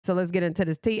So let's get into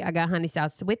this tea. I got honey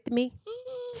sauce with me.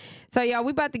 So, y'all,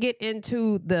 we about to get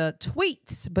into the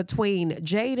tweets between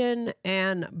JAIDYN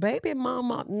and baby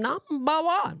mama number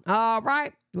one, all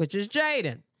right, which is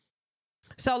JAIDYN.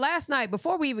 So last night,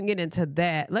 before we even get into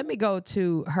that, let me go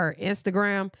to her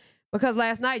Instagram, because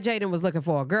last night JAIDYN was looking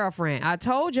for a girlfriend. I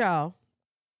told y'all,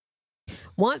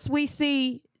 once we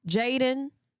see JAIDYN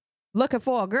looking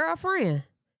for a girlfriend,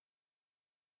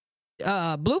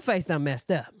 Blueface done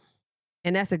messed up.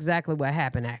 And that's exactly what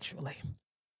happened, actually.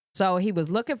 So he was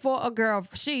looking for a girl.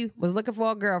 She was looking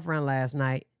for a girlfriend last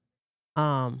night.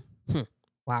 Why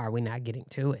are we not getting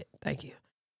to it? Thank you.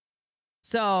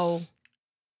 So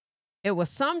it was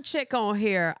some chick on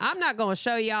here. I'm not going to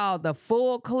show y'all the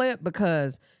full clip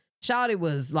because Shawty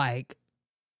was like,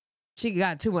 she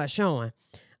got too much showing.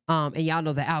 And y'all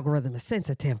know the algorithm is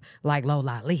sensitive, like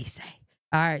Lola Lee say.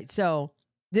 All right. So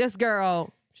this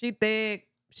girl, she thick,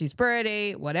 she's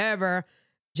pretty, whatever.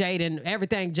 JAIDYN,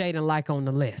 everything JAIDYN like on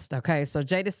the list. Okay. So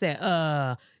JAIDYN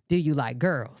said, do you like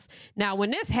girls? Now, when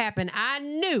this happened, I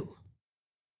knew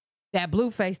that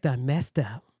Blueface done messed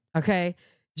up. Okay.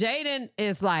 JAIDYN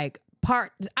is like I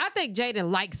think JAIDYN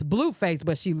likes Blueface,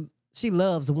 but she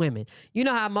loves women. You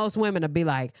know how most women will be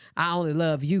like, I only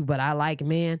love you, but I like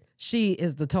men. She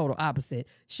is the total opposite.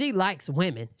 She likes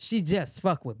women. She just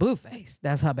fuck with Blueface.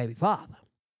 That's her baby father.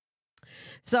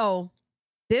 So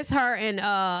this her and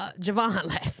Javon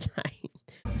last night.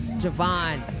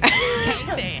 Javon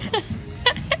can't dance.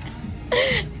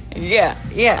 Yeah.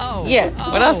 Oh,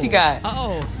 what else you got?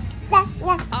 Oh,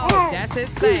 that's his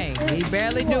thing. He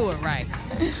barely do it right.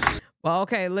 Well,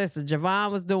 okay, listen,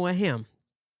 Javon was doing him.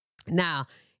 Now,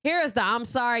 here's the I'm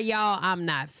sorry, y'all, I'm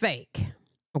not fake.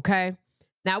 Okay?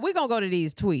 Now, we're going to go to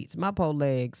these tweets. My poor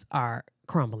legs are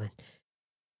crumbling.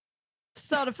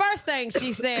 So the first thing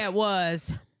she said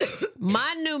was,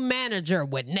 my new manager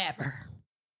would never.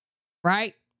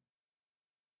 Right?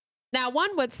 Now,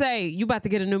 one would say, you about to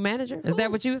get a new manager? Is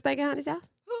that what you was thinking, honey sauce?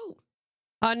 Who?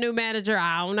 Her new manager,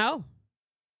 I don't know.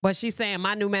 But she's saying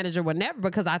my new manager would never,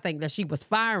 because I think that she was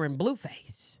firing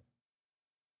Blueface.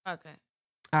 Okay.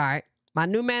 All right. My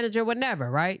new manager would never,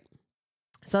 right?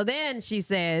 So then she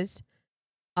says,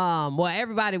 well,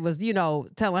 everybody was, you know,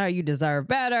 telling her you deserve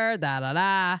better,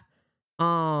 da-da-da.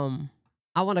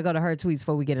 I want to go to her tweets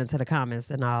before we get into the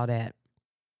comments and all that.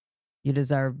 You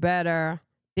deserve better.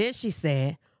 Then she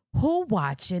said, who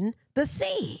watching The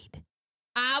Seed?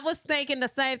 I was thinking the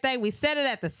same thing. We said it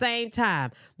at the same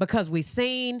time because we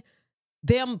seen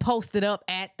them posted up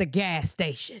at the gas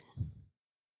station.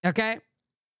 Okay?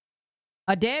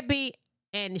 A deadbeat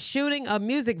and shooting a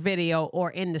music video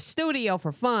or in the studio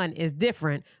for fun is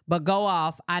different, but go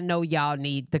off. I know y'all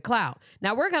need the clout.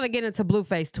 Now, we're going to get into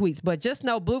Blueface tweets, but just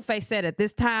know Blueface said at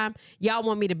this time, y'all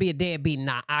want me to be a deadbeat.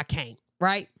 Nah, I can't,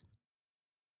 right?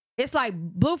 It's like,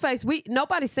 Blueface,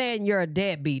 nobody's saying you're a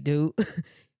deadbeat, dude.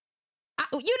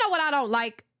 You know what I don't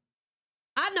like?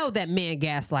 I know that men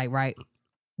gaslight, right?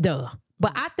 Duh.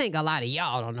 But I think a lot of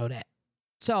y'all don't know that.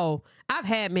 So I've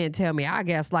had men tell me I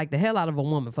gaslight the hell out of a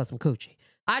woman for some coochie.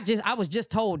 I was just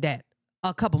told that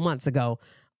a couple months ago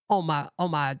on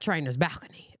my trainer's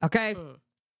balcony. Okay.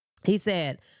 He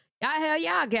said, hell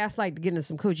yeah, I gaslight to get into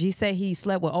some coochie. He said he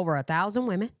slept with over 1,000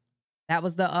 women. That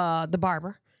was the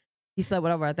barber. He slept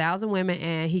with over 1,000 women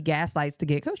and he gaslights to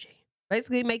get coochie.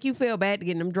 Basically make you feel bad to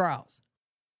get in them draws.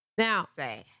 Now,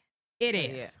 sad. It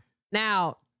is. Yeah.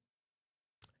 Now,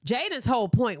 JAIDYN's whole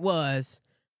point was,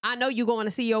 I know you going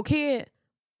to see your kid,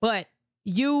 but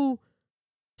you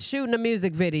shooting a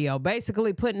music video,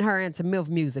 basically putting her into MILF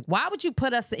music. Why would you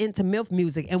put us into MILF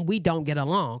music and we don't get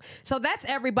along? So that's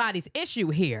everybody's issue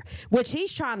here, which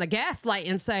he's trying to gaslight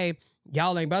and say,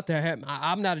 y'all ain't about to have,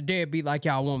 I'm not a deadbeat like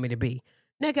y'all want me to be.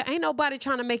 Nigga, ain't nobody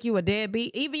trying to make you a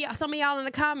deadbeat. Even some of y'all in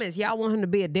the comments, y'all want him to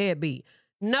be a deadbeat.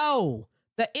 No.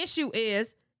 The issue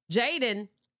is JAIDYN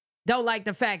don't like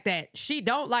the fact that she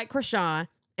don't like Chrisean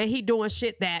and he doing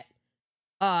shit that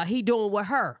he doing with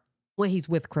her when he's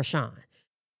with Chrisean.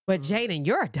 But JAIDYN,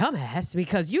 you're a dumbass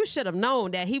because you should have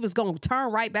known that he was going to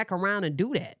turn right back around and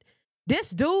do that.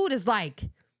 This dude is like,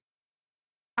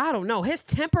 I don't know. His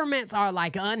temperaments are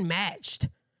like unmatched.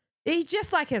 He's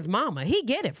just like his mama. He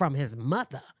get it from his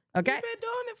mother. Okay? You've been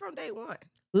doing it from day one.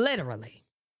 Literally.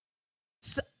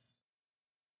 So,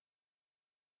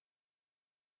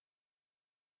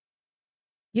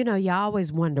 you know, you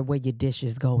always wonder where your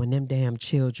dishes go when them damn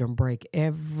children break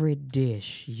every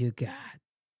dish you got.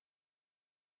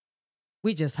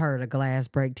 We just heard a glass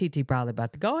break. TT probably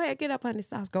about to go ahead, get up, honey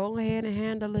sauce. Go ahead and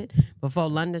handle it before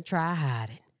London try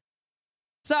hiding.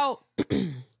 So,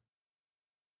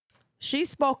 she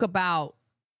spoke about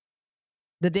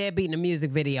the deadbeat in the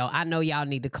music video. I know y'all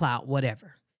need the clout,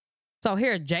 whatever. So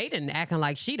here, JAIDYN acting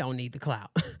like she don't need the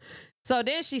clout. So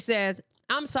then she says,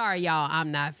 I'm sorry, y'all,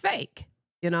 I'm not fake.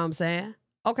 You know what I'm saying?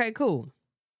 Okay, cool.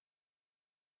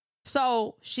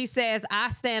 So she says, I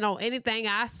stand on anything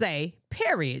I say,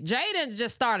 period. JAIDYN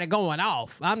just started going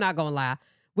off. I'm not going to lie.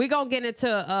 We're going to get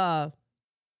into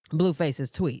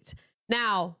Blueface's tweets.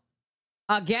 Now,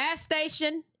 a gas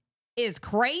station is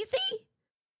crazy.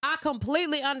 I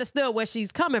completely understood where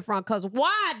she's coming from, because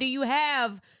why do you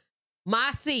have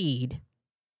my seed,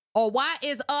 or why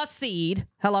is a seed,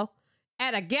 hello,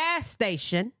 at a gas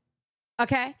station,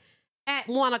 okay, at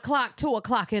 1 o'clock, 2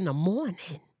 o'clock in the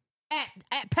morning,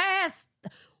 at past,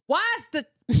 why is the,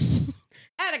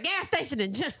 at a gas station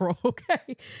in general,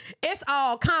 okay, it's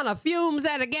all kind of fumes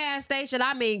at a gas station.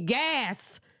 I mean,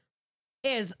 gas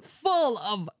is full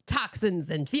of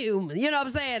toxins and fumes, you know what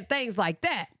I'm saying, things like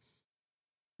that.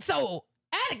 So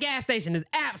at a gas station is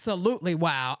absolutely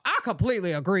wild. I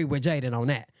completely agree with JAIDYN on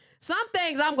that. Some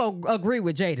things I'm going to agree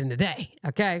with JAIDYN today,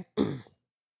 okay?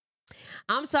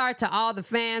 I'm sorry to all the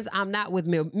fans. I'm not with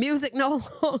music no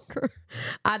longer.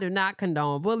 I do not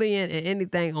condone bullying, and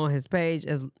anything on his page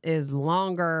is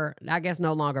longer, I guess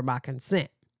no longer by consent,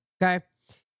 okay?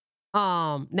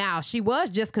 Now, she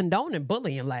was just condoning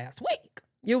bullying last week.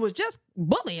 You was just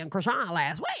bullying Chrisean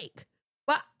last week.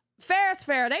 But fair is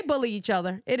fair. They bully each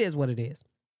other. It is what it is.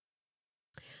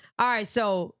 All right,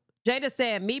 so Jada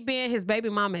said, me being his baby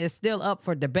mama is still up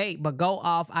for debate, but go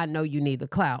off. I know you need the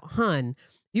clout. Hun,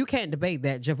 you can't debate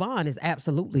that. Javon is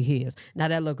absolutely his. Now,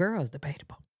 that little girl is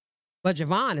debatable, but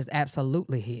Javon is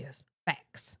absolutely his.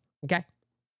 Facts. Okay?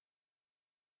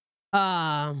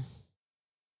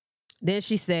 Then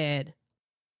she said,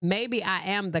 maybe I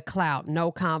am the clout.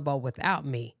 No combo without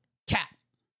me. Cap.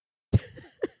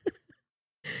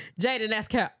 JAIDYN, that's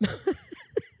cap.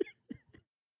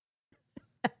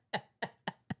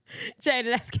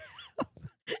 JAIDYN, that's cap.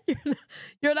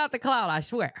 You're not the clout, I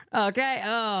swear.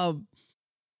 Okay?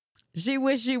 She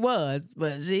wish she was,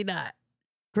 but she not.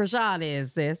 Chrisean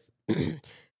is, sis.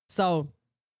 So,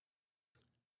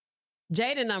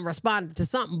 JAIDYN responded to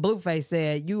something Blueface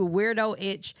said. You a weirdo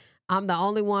itch. I'm the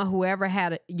only one who ever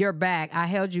had your back. I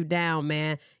held you down,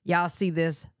 man. Y'all see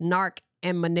this narc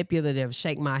and manipulative.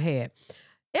 Shake my head.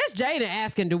 It's JAIDYN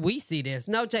asking, do we see this?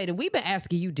 No, JAIDYN, we've been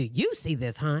asking you, do you see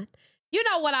this, hon? You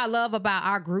know what I love about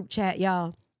our group chat,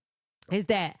 y'all, is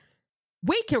that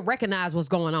we can recognize what's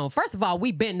going on. First of all,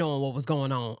 we've been knowing what was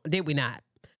going on, did we not?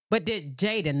 But did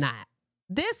JAIDYN not?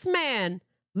 This man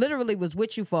literally was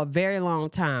with you for a very long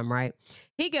time, right?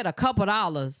 He get a couple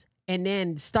dollars and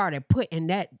then started putting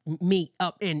that meat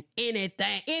up in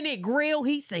anything, any grill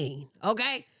he seen,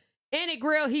 okay? Any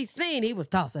grill he seen, he was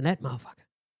tossing that motherfucker.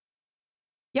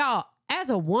 Y'all, as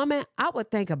a woman, I would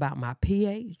think about my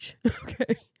pH,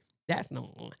 okay? That's number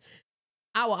one.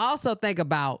 I will also think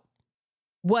about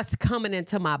what's coming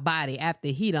into my body after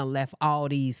he done left all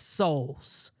these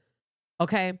souls,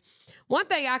 okay? One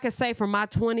thing I can say from my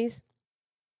 20s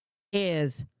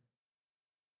is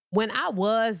when I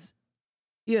was,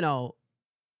 you know,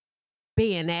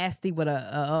 being nasty with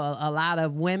a lot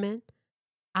of women,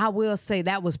 I will say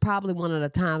that was probably one of the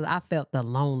times I felt the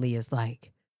loneliest.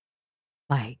 Like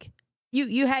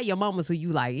you had your moments where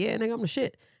you like, yeah, nigga, I'm the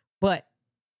shit. But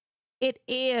it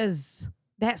is,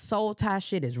 that soul tie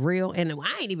shit is real. And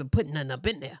I ain't even putting nothing up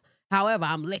in there. However,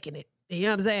 I'm licking it. You know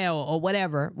what I'm saying? Or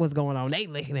whatever was going on. They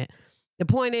licking it. The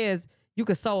point is, you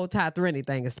could soul tie through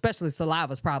anything, especially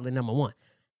saliva is probably number one.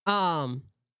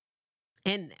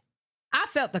 And I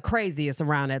felt the craziest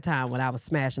around that time when I was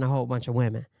smashing a whole bunch of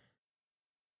women.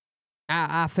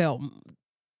 I felt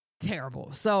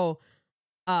terrible. So,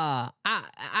 niggas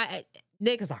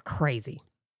are crazy.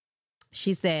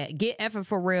 She said, get effing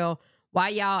for real. Why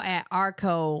y'all at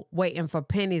Arco waiting for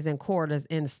pennies and quarters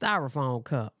in the styrofoam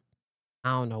cup? I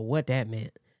don't know what that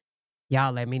meant.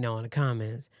 Y'all let me know in the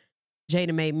comments.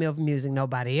 JAIDYN made MILF music,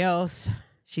 nobody else.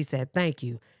 She said, thank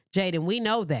you. JAIDYN, we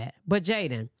know that. But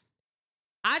JAIDYN,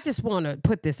 I just want to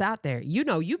put this out there. You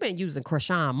know, you've been using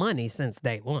Chrisean money since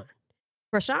day one.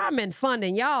 Chrisean been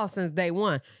funding y'all since day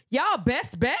one. Y'all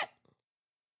best bet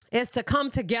is to come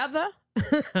together.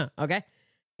 Okay?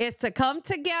 Is to come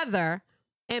together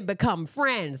and become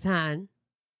friends, hon.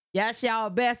 That's y'all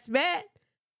best bet.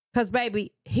 Because,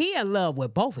 baby, he in love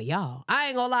with both of y'all. I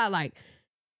ain't gonna lie. Like,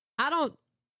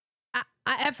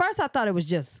 at first I thought it was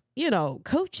just, you know,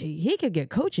 coochie. He could get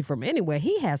coochie from anywhere.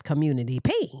 He has community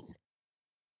pain.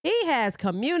 He has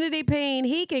community pain.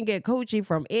 He can get coochie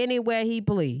from anywhere he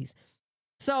please.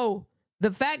 So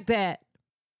the fact that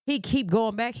he keep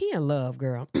going back, he in love,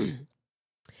 girl.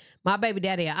 My baby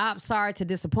daddy a op. Sorry to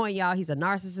disappoint y'all. He's a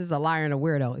narcissist, a liar, and a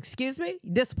weirdo. Excuse me?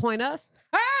 You disappoint us?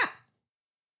 Ah!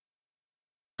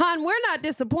 Hun, we're not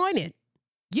disappointed.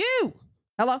 You,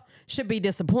 hello, should be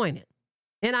disappointed.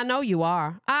 And I know you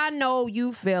are. I know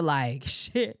you feel like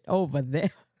shit over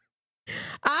there.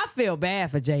 I feel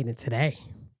bad for JAIDYN today.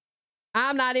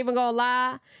 I'm not even gonna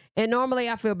lie. And normally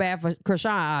I feel bad for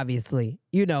Chrisean, obviously,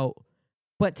 you know.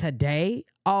 But today,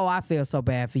 oh, I feel so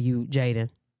bad for you, JAIDYN.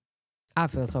 I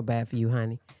feel so bad for you,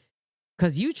 honey.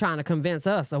 Because you trying to convince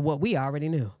us of what we already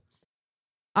knew.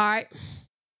 All right.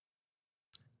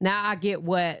 Now I get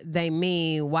what they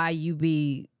mean, why you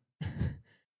be...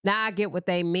 Now I get what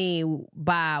they mean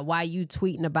by why you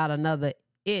tweeting about another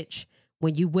itch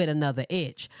when you with another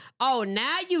itch. Oh,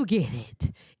 now you get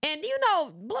it. And you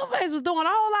know, Blueface was doing a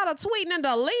whole lot of tweeting and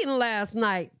deleting last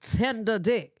night. Tender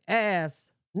dick ass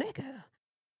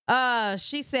nigga.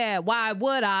 She said, why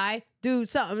would I do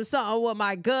something with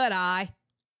my good eye?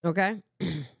 Okay.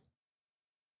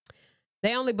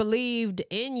 They only believed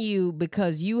in you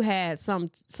because you had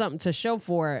something to show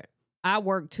for it. I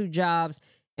worked 2 jobs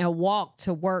and walked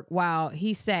to work while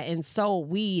he sat and sold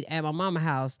weed at my mama's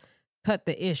house, cut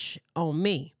the ish on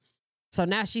me. So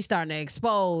now she's starting to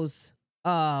expose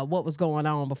what was going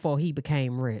on before he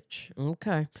became rich.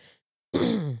 Okay.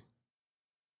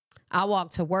 I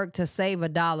walked to work to save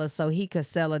 $1 so he could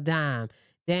sell a dime.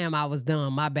 Damn, I was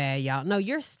dumb. My bad, y'all. No,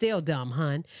 you're still dumb,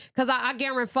 hun. Because I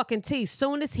guarantee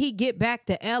soon as he get back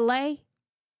to LA,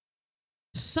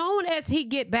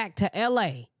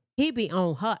 he be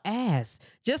on her ass.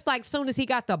 Just like soon as he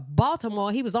got to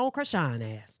Baltimore, he was on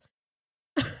Chrisean ass.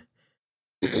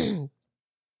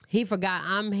 He forgot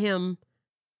I'm him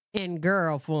in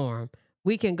girl form.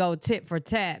 We can go tit for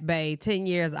tat, babe. 10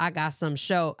 years, I got something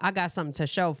to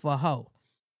show for hoe.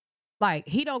 Like,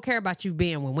 he don't care about you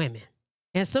being with women.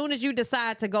 And soon as you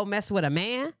decide to go mess with a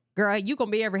man, girl, you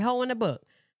gonna be every hoe in the book.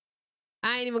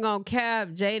 I ain't even gonna cap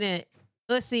JAIDYN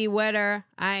ussy wetter.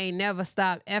 I ain't never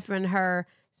stopped effing her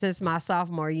since my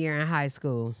sophomore year in high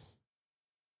school.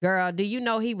 Girl, do you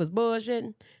know he was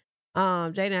bullshitting?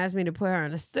 JAIDYN asked me to put her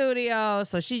in the studio,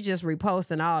 so she just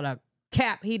reposting all the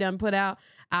cap he done put out.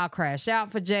 I'll crash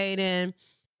out for JAIDYN.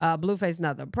 Blueface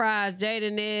not the prize.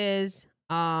 JAIDYN is.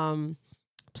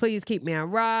 Please keep me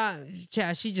on rock.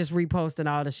 She just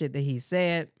reposting all the shit that he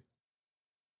said.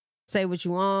 Say what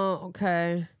you want.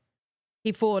 Okay.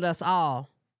 He fooled us all.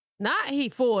 Not he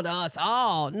fooled us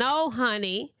all. No,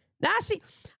 honey. Now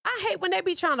I hate when they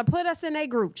be trying to put us in a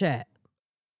group chat.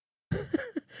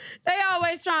 They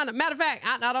always trying to, matter of fact,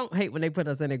 I don't hate when they put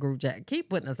us in a group chat. Keep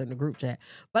putting us in the group chat.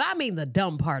 But I mean the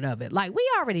dumb part of it. Like, we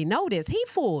already know this. He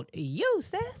fooled you,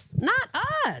 sis, not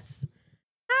us.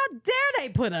 How dare they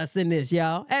put us in this,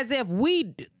 y'all? As if we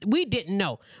didn't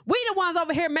know. We the ones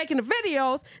over here making the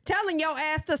videos telling your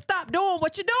ass to stop doing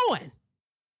what you're doing.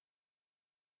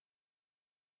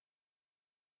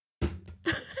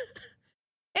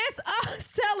 It's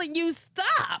us telling you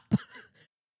stop.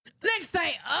 Next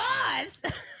say us.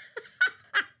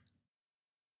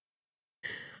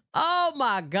 Oh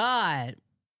my God.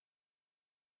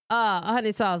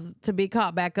 Honey sauce to be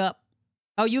caught back up.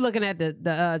 Oh, you looking at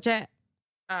the chat?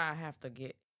 I have to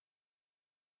get.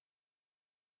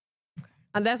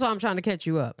 And that's why I'm trying to catch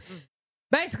you up.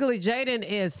 Basically, JAIDYN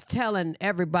is telling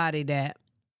everybody that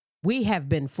we have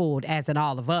been fooled, as in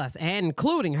all of us, and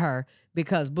including her,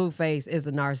 because Blueface is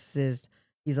a narcissist,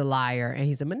 he's a liar, and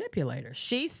he's a manipulator.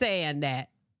 She's saying that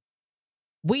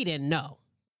we didn't know.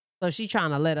 So she's trying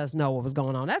to let us know what was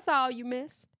going on. That's all you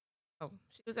missed. Oh,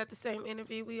 she was at the same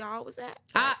interview we all was at?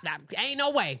 Ain't no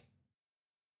way.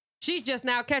 She's just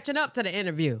now catching up to the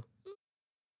interview.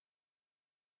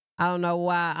 I don't know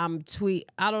why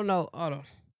I don't know. Hold on.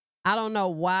 I don't know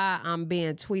why I'm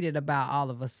being tweeted about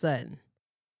all of a sudden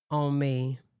on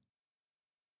me.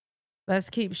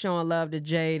 Let's keep showing love to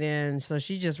JAIDYN. So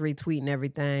she just retweeting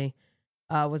everything.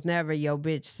 Was never your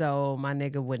bitch, so my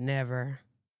nigga would never.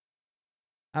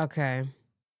 Okay.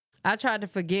 I tried to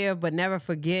forgive, but never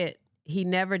forget. He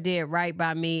never did right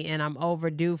by me, and I'm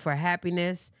overdue for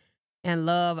happiness and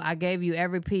love. I gave you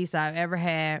every piece I've ever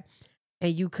had,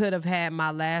 and you could have had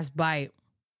my last bite.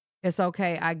 It's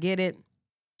okay. I get it.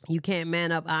 You can't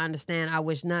man up. I understand. I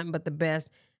wish nothing but the best,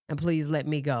 and please let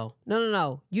me go.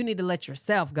 No. You need to let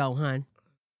yourself go, hun.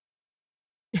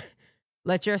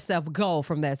 Let yourself go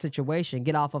from that situation.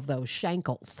 Get off of those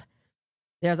shankles.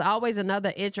 There's always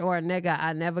another itch or a nigga.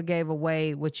 I never gave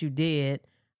away what you did.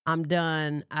 I'm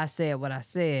done. I said what I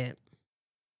said.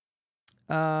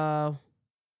 My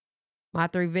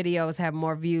 3 videos have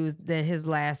more views than his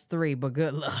last 3, but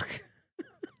good luck.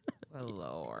 Oh,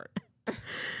 Lord.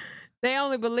 They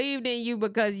only believed in you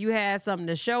because you had something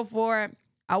to show for it.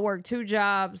 I worked 2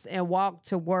 jobs and walked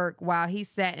to work while he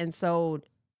sat and sold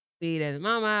weed at his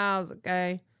mama's house.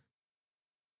 Okay.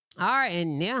 All right.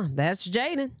 And yeah, that's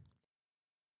JAIDYN.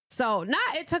 So now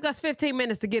it took us 15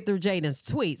 minutes to get through JAIDYN's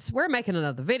tweets. We're making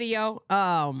another video.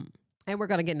 And we're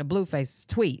going to get into Blueface's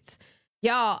tweets.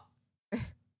 Y'all,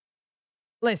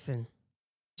 listen,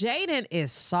 JAIDYN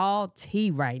is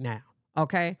salty right now.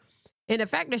 Okay. And the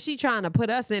fact that she trying to put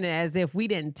us in it as if we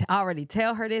didn't already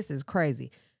tell her this is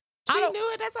crazy. She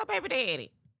knew it. That's her baby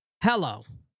daddy. Hello.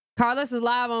 Carlos is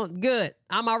live on. Good.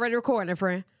 I'm already recording it,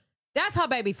 friend. That's her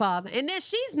baby father. And then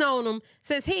she's known him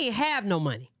since he ain't have no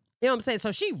money. You know what I'm saying?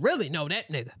 So she really know that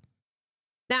nigga.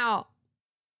 Now,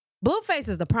 Blueface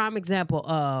is the prime example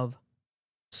of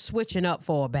switching up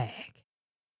for a bag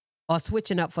or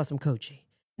switching up for some coochie.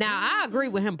 Now, I agree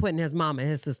with him putting his mom and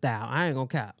his sister out. I ain't gonna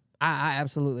cap. I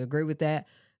absolutely agree with that.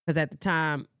 Because at the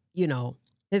time, you know,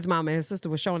 his mom and his sister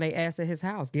was showing their ass at his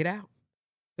house. Get out.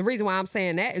 The reason why I'm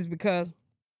saying that is because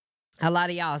a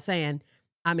lot of y'all are saying,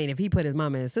 I mean, if he put his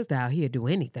mom and his sister out, he'd do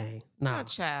anything. No. No,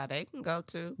 child, they can go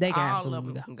too. They can All absolutely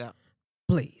of them go. can go.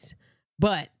 Please.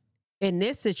 But in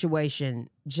this situation,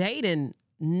 JAIDYN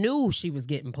knew she was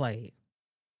getting played.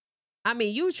 I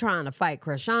mean, you trying to fight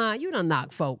Chrisean. You done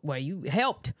knock folk where you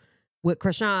helped with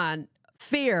Chrisean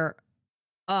fear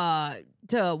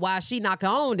to why she knocked her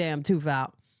own damn tooth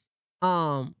out.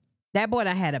 That boy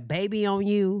done had a baby on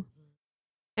you.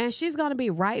 And she's going to be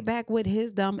right back with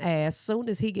his dumb ass soon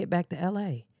as he get back to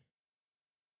L.A.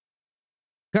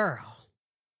 Girl.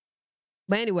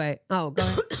 But anyway, oh, go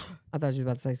ahead. I thought you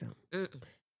was about to say something.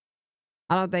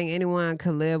 I don't think anyone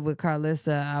could live with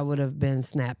Carlissa. I would have been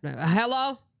snapped.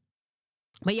 Hello?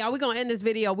 But y'all, we're going to end this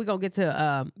video. We're going to get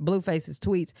to Blueface's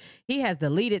tweets. He has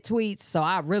deleted tweets, so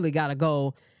I really got to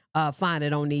go find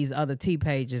it on these other T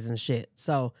pages and shit.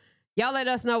 So y'all let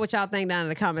us know what y'all think down in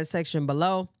the comment section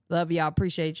below. Love y'all.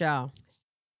 Appreciate y'all.